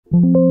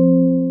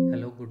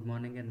Hello, good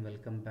morning and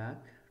welcome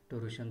back to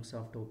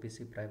Rushanksoft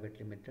OPC Private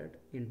Limited.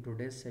 In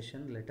today's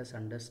session, let us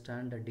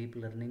understand a deep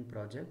learning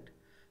project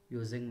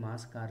using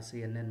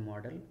Mask-RCNN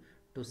model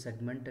to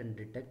segment and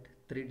detect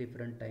three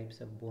different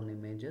types of bone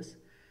images,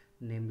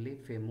 namely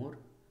femur,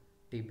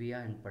 tibia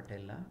and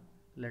patella.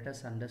 Let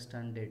us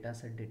understand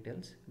dataset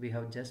details. We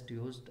have just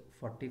used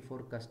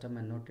 44 custom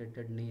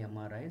annotated knee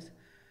MRIs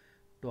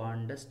to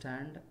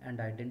understand and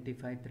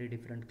identify three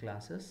different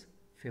classes,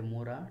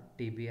 femora,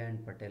 tibia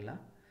and patella.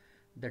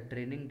 The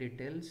training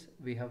details,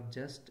 we have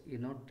just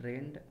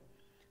trained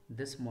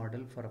this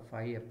model for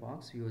 5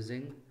 epochs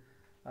using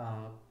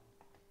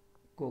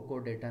COCO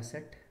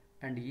dataset,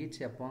 and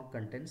each epoch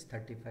contains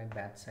 35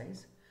 batch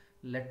size.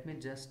 Let me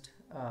just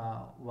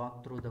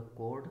walk through the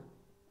code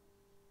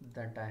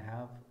that I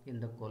have in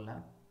the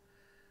Colab.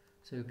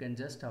 So you can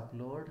just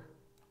upload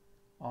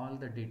all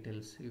the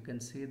details. You can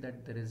see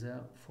that there is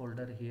a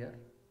folder here,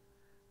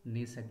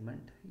 knee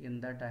segment.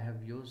 In that I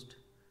have used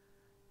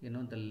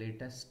the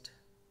latest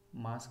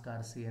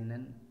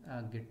Mask-RCNN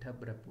GitHub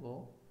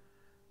repo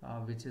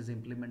which is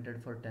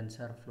implemented for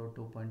TensorFlow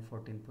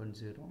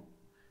 2.14.0.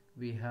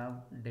 We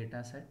have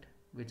dataset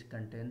which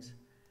contains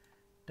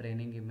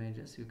training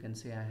images. You can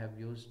see I have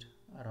used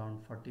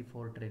around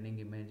 44 training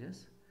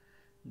images.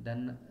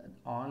 Then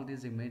all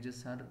these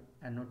images are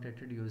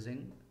annotated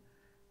using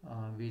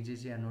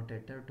VGG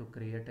annotator to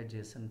create a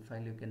JSON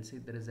file. You can see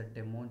there is a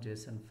demo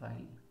JSON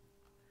file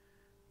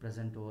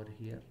present over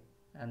here,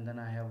 and then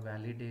I have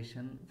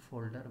validation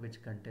folder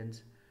which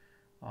contains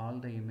all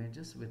the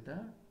images with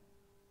a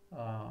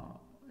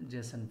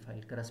JSON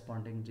file,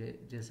 corresponding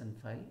JSON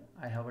file.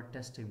 I have a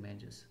test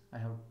images. I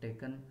have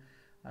taken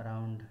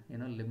around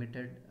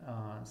limited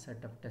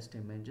set of test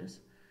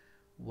images.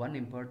 One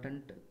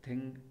important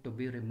thing to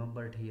be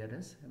remembered here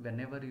is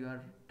whenever you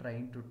are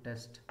trying to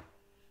test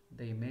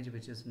the image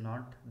which is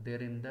not there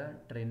in the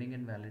training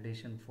and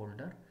validation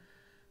folder,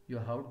 you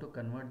have to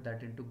convert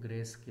that into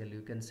grayscale.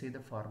 You can see the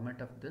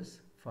format of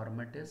this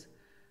format is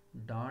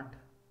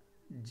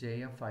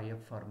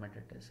 .jfif format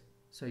it is.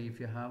 So if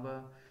you have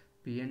a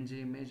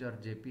PNG image or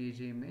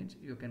JPEG image,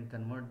 you can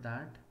convert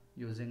that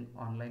using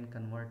online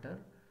converter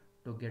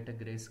to get a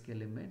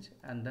grayscale image,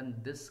 and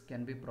then this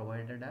can be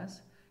provided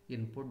as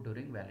input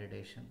during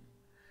validation.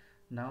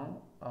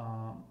 Now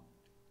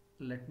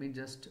let me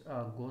just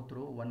go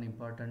through one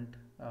important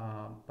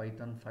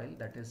Python file,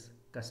 that is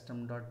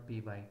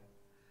custom.py.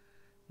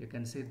 You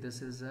can see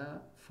this is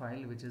a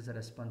file which is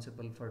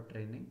responsible for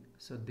training.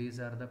 So these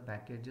are the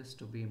packages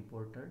to be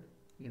imported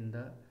in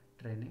the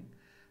training.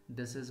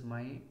 This is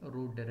my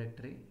root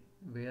directory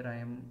where I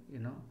am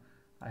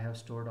I have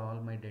stored all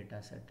my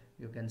data set.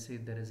 You can see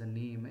there is a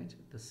knee image.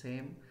 The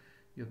same,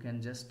 you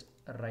can just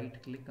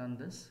right click on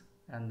this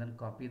and then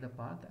copy the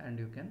path and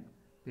you can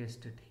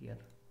paste it here,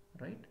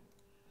 right?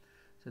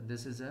 So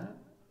this is a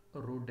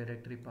root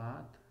directory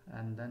path,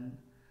 and then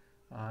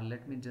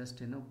let me just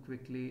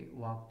quickly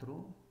walk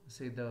through.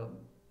 See, the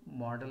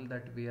model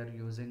that we are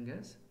using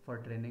is for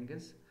training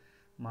is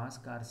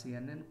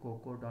Mask-RCNN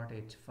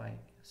coco.h5.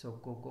 So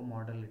coco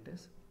model it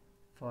is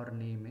for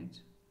knee image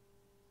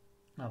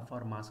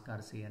for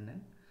Mask-RCNN.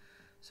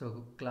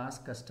 So class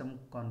custom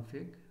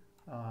config,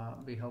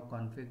 we have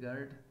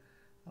configured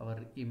our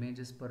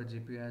images per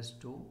GPU as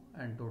 2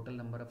 and total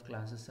number of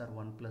classes are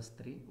 1 plus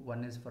 3.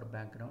 1 is for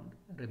background,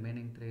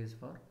 remaining 3 is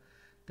for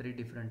 3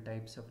 different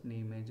types of knee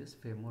images,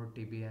 femur,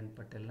 tibia and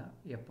patella.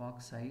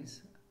 Epoch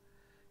size,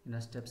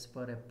 steps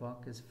per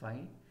epoch is 5,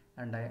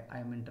 and I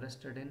am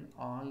interested in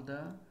all the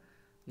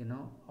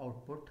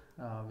output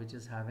which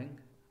is having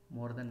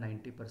more than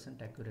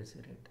 90% accuracy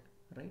rate,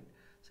 right?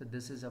 So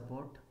this is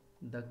about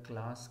the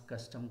class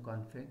custom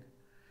config.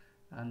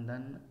 And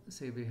then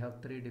say we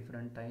have 3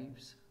 different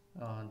types,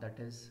 that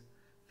is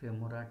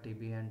femora,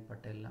 tibia and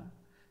patella.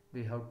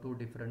 We have 2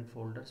 different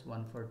folders,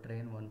 one for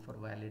train, one for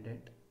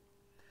validate.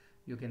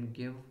 You can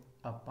give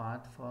a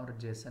path for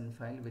JSON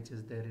file which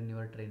is there in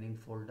your training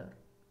folder,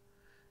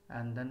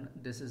 and then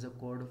this is a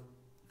code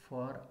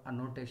for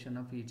annotation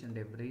of each and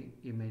every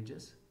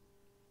images,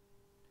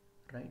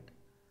 right?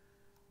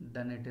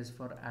 Then it is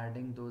for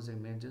adding those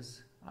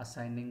images,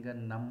 assigning a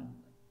num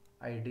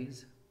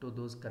IDs to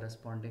those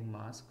corresponding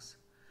masks.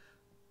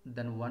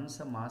 Then once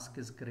a mask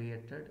is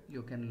created,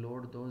 you can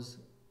load those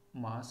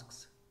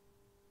masks,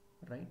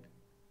 right?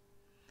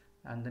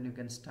 And then you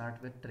can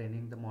start with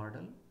training the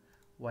model.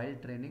 While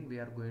training, we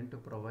are going to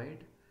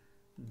provide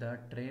the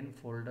train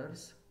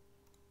folders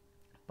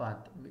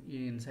path.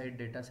 Inside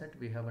dataset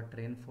we have a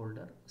train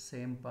folder,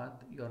 same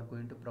path you are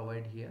going to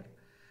provide here,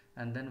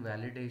 and then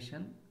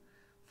validation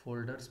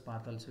folders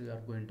path also you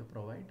are going to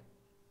provide.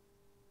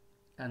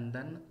 And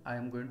then I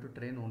am going to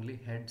train only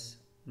heads,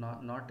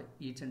 not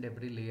each and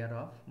every layer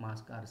of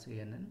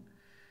Mask-RCNN,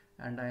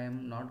 and I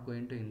am not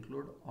going to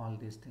include all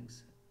these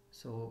things.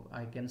 So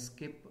I can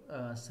skip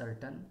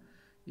certain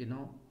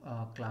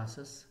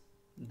classes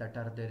that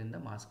are there in the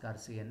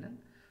Mask-RCNN.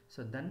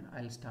 So then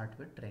I'll start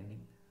with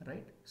training,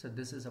 right? So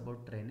this is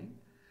about training.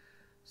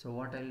 So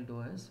what I'll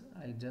do is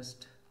I'll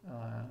just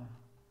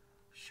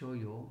show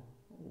you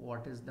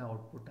what is the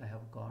output I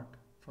have got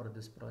for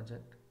this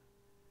project.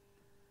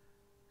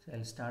 So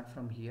I'll start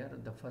from here.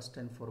 The first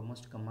and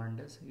foremost command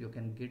is you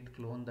can git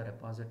clone the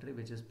repository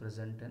which is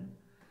present in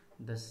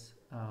this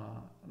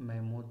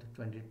Mahmood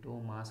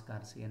 22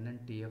 Mask-RCNN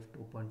TF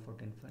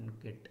 2.14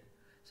 git.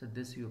 So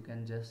this you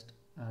can just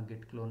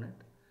git clone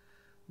it.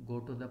 Go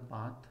to the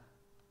path,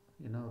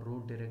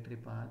 root directory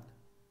path.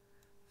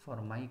 For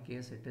my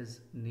case it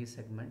is knee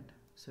segment,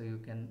 so you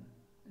can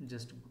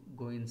just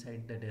go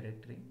inside the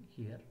directory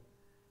here,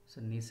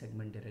 so knee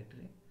segment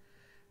directory,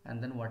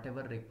 and then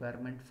whatever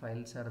requirement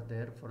files are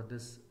there for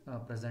this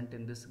present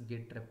in this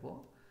git repo,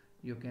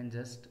 you can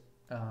just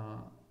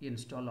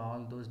install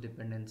all those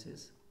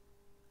dependencies,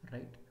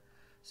 right?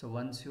 So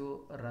once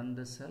you run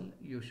the cell,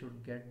 you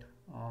should get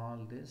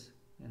all this,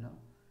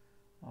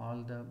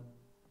 all the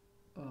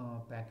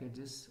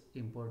packages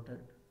imported,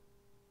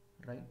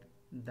 right?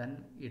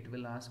 Then it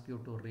will ask you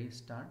to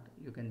restart.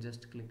 You can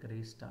just click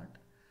restart.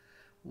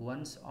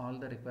 Once all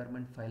the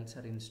requirement files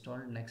are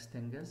installed, next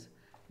thing is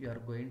you are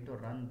going to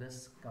run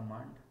this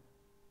command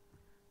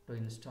to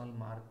install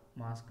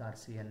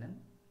Mask-RCNN.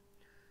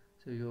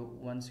 So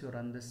once you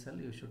run this cell,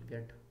 you should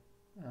get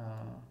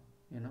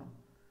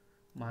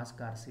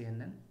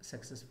Mask-RCNN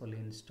successfully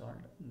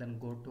installed. Then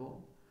go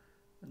to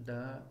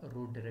the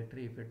root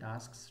directory if it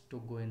asks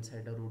to go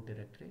inside a root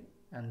directory,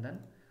 and then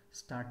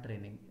start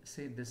training.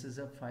 See, this is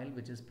a file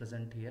which is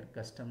present here,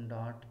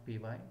 custom.py.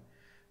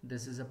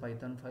 This is a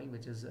Python file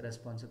which is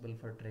responsible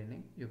for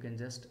training. You can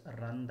just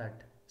run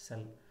that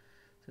cell.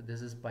 So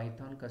this is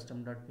Python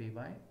custom.py.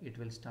 It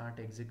will start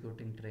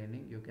executing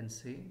training. You can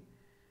see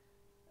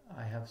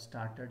I have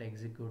started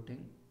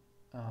executing.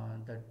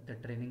 The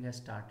training has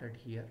started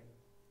here.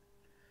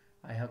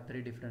 I have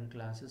 3 different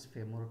classes: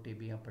 Femur,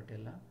 Tibia,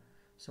 Patella.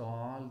 So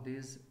all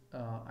these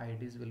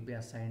IDs will be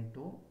assigned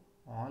to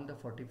all the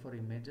 44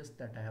 images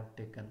that I have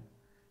taken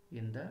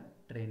in the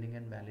training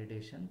and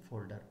validation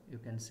folder. You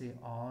can see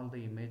all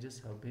the images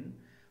have been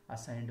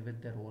assigned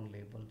with their own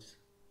labels.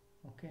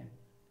 Okay,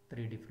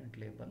 3 different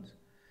labels.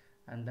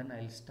 And then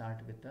I'll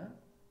start with the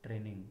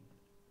training.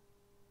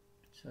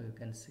 So you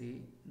can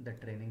see the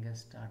training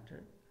has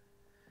started.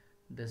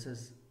 This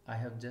is, I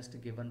have just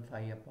given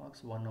 5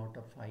 epochs, 1 out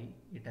of 5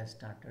 it has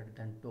started,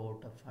 then 2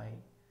 out of 5.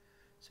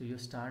 So you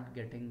start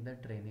getting the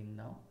training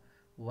now.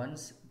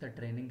 Once the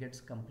training gets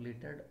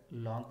completed,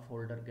 log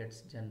folder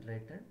gets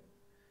generated.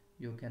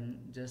 You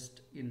can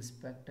just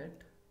inspect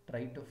it,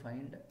 try to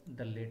find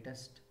the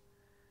latest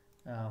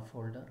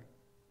folder.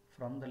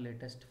 From the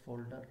latest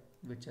folder,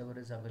 whichever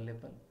is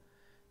available,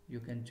 you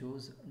can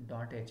choose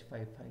 .h5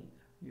 file.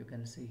 You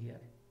can see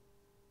here.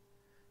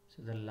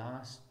 So the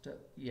last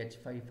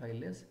h5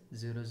 file is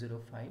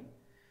 005.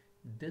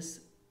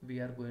 This we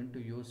are going to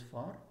use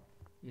for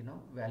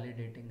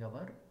validating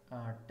our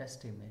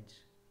test image,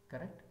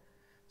 correct?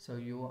 So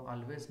you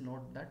always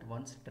note that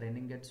once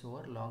training gets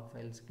over, log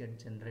files get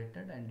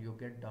generated and you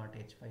get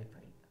 .h5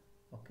 file.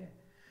 Okay,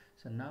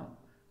 so now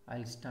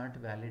I'll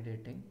start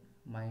validating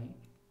my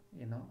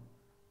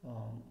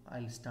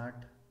I'll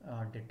start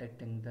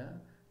detecting the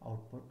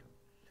output.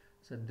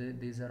 So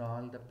these are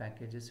all the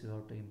packages you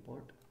have to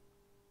import.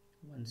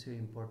 Once you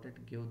import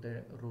it, give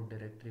the root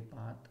directory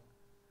path,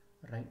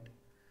 right?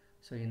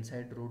 So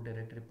inside root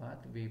directory path,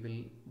 we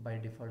will by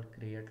default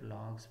create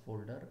logs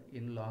folder.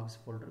 In logs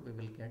folder, we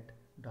will get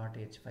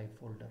 .h5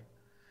 folder.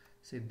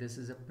 See, this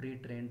is a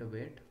pre-trained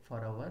weight for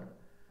our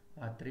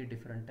 3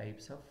 different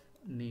types of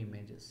knee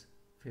images: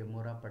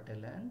 femora,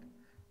 patella and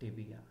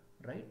tibia,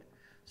 right?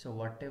 So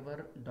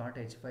whatever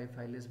 .h5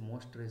 file is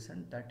most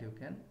recent, that you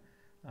can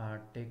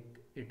take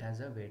it as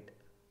a weight,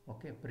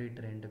 okay,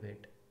 pre-trained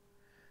weight.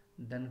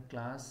 Then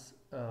class,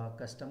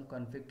 custom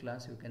config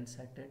class, you can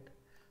set it.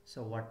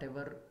 So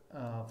whatever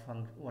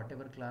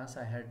class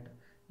I had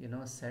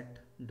set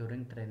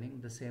during training,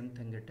 the same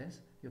thing it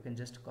is. You can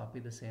just copy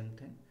the same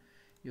thing.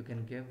 You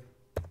can give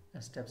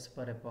steps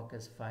per epoch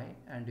as 5,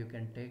 and you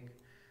can take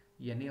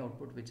any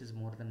output which is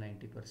more than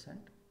 90%.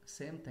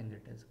 Same thing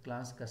it is.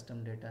 Class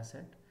custom data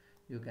set.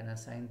 You can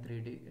assign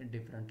 3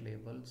 different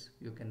labels.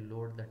 You can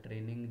load the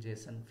training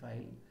JSON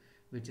file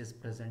which is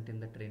present in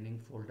the training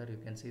folder. You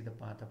can see the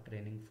path of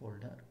training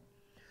folder.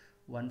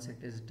 Once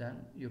it is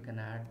done, you can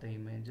add the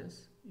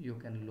images. You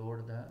can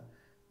load the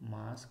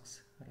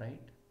masks,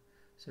 right?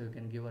 So you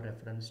can give a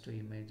reference to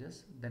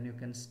images. Then you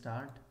can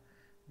start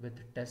with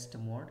test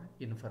mode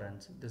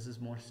inference. This is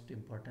most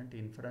important.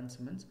 Inference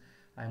means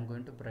I am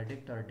going to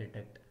predict or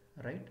detect,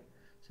 right?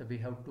 So we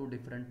have 2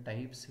 different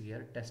types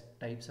here,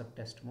 types of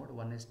test mode.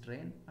 One is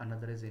train,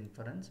 another is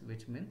inference,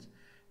 which means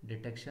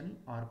detection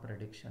or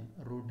prediction.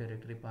 Root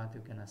directory path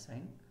you can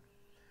assign.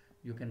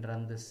 You can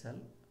run this cell,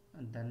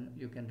 and then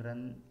you can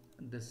run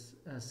this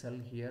cell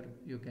here.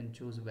 You can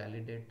choose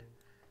validate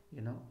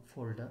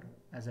folder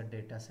as a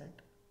data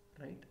set,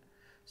 right?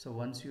 So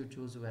once you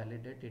choose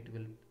validate, it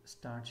will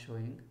start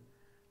showing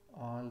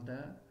all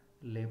the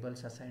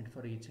labels assigned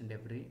for each and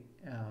every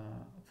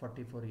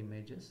 44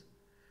 images.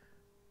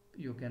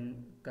 You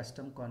can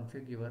custom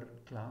configure your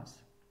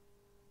class.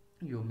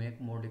 You make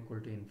mode equal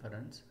to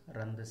inference,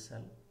 run this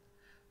cell.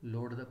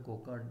 load the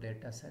cohort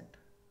data set,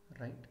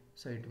 right?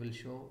 So it will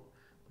show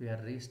we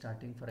are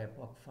restarting for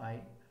Epoch 5,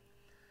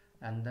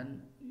 and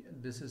then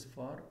this is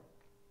for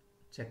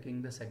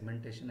checking the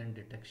segmentation and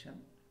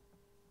detection.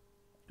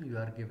 You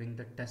are giving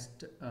the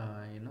test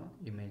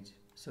image.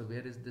 So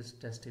where is this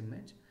test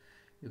image?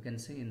 You can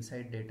see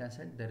inside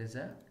dataset there is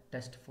a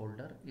test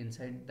folder.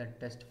 Inside that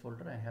test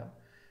folder I have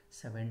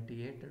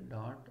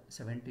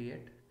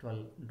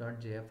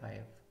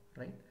 78.7812.jfif,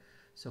 right?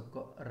 So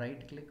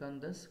right click on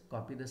this,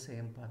 copy the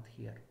same path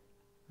here,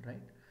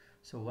 right?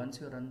 So once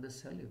you run this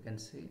cell, you can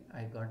see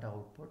I got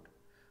output.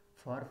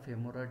 For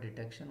femoral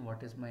detection,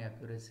 what is my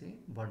accuracy?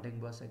 Bonding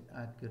box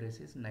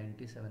accuracy is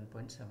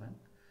 97.7.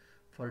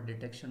 For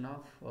detection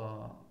of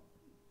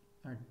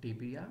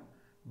tibia,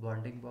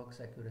 bonding box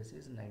accuracy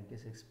is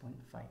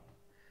 96.5.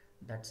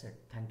 That's it.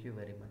 Thank you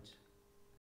very much.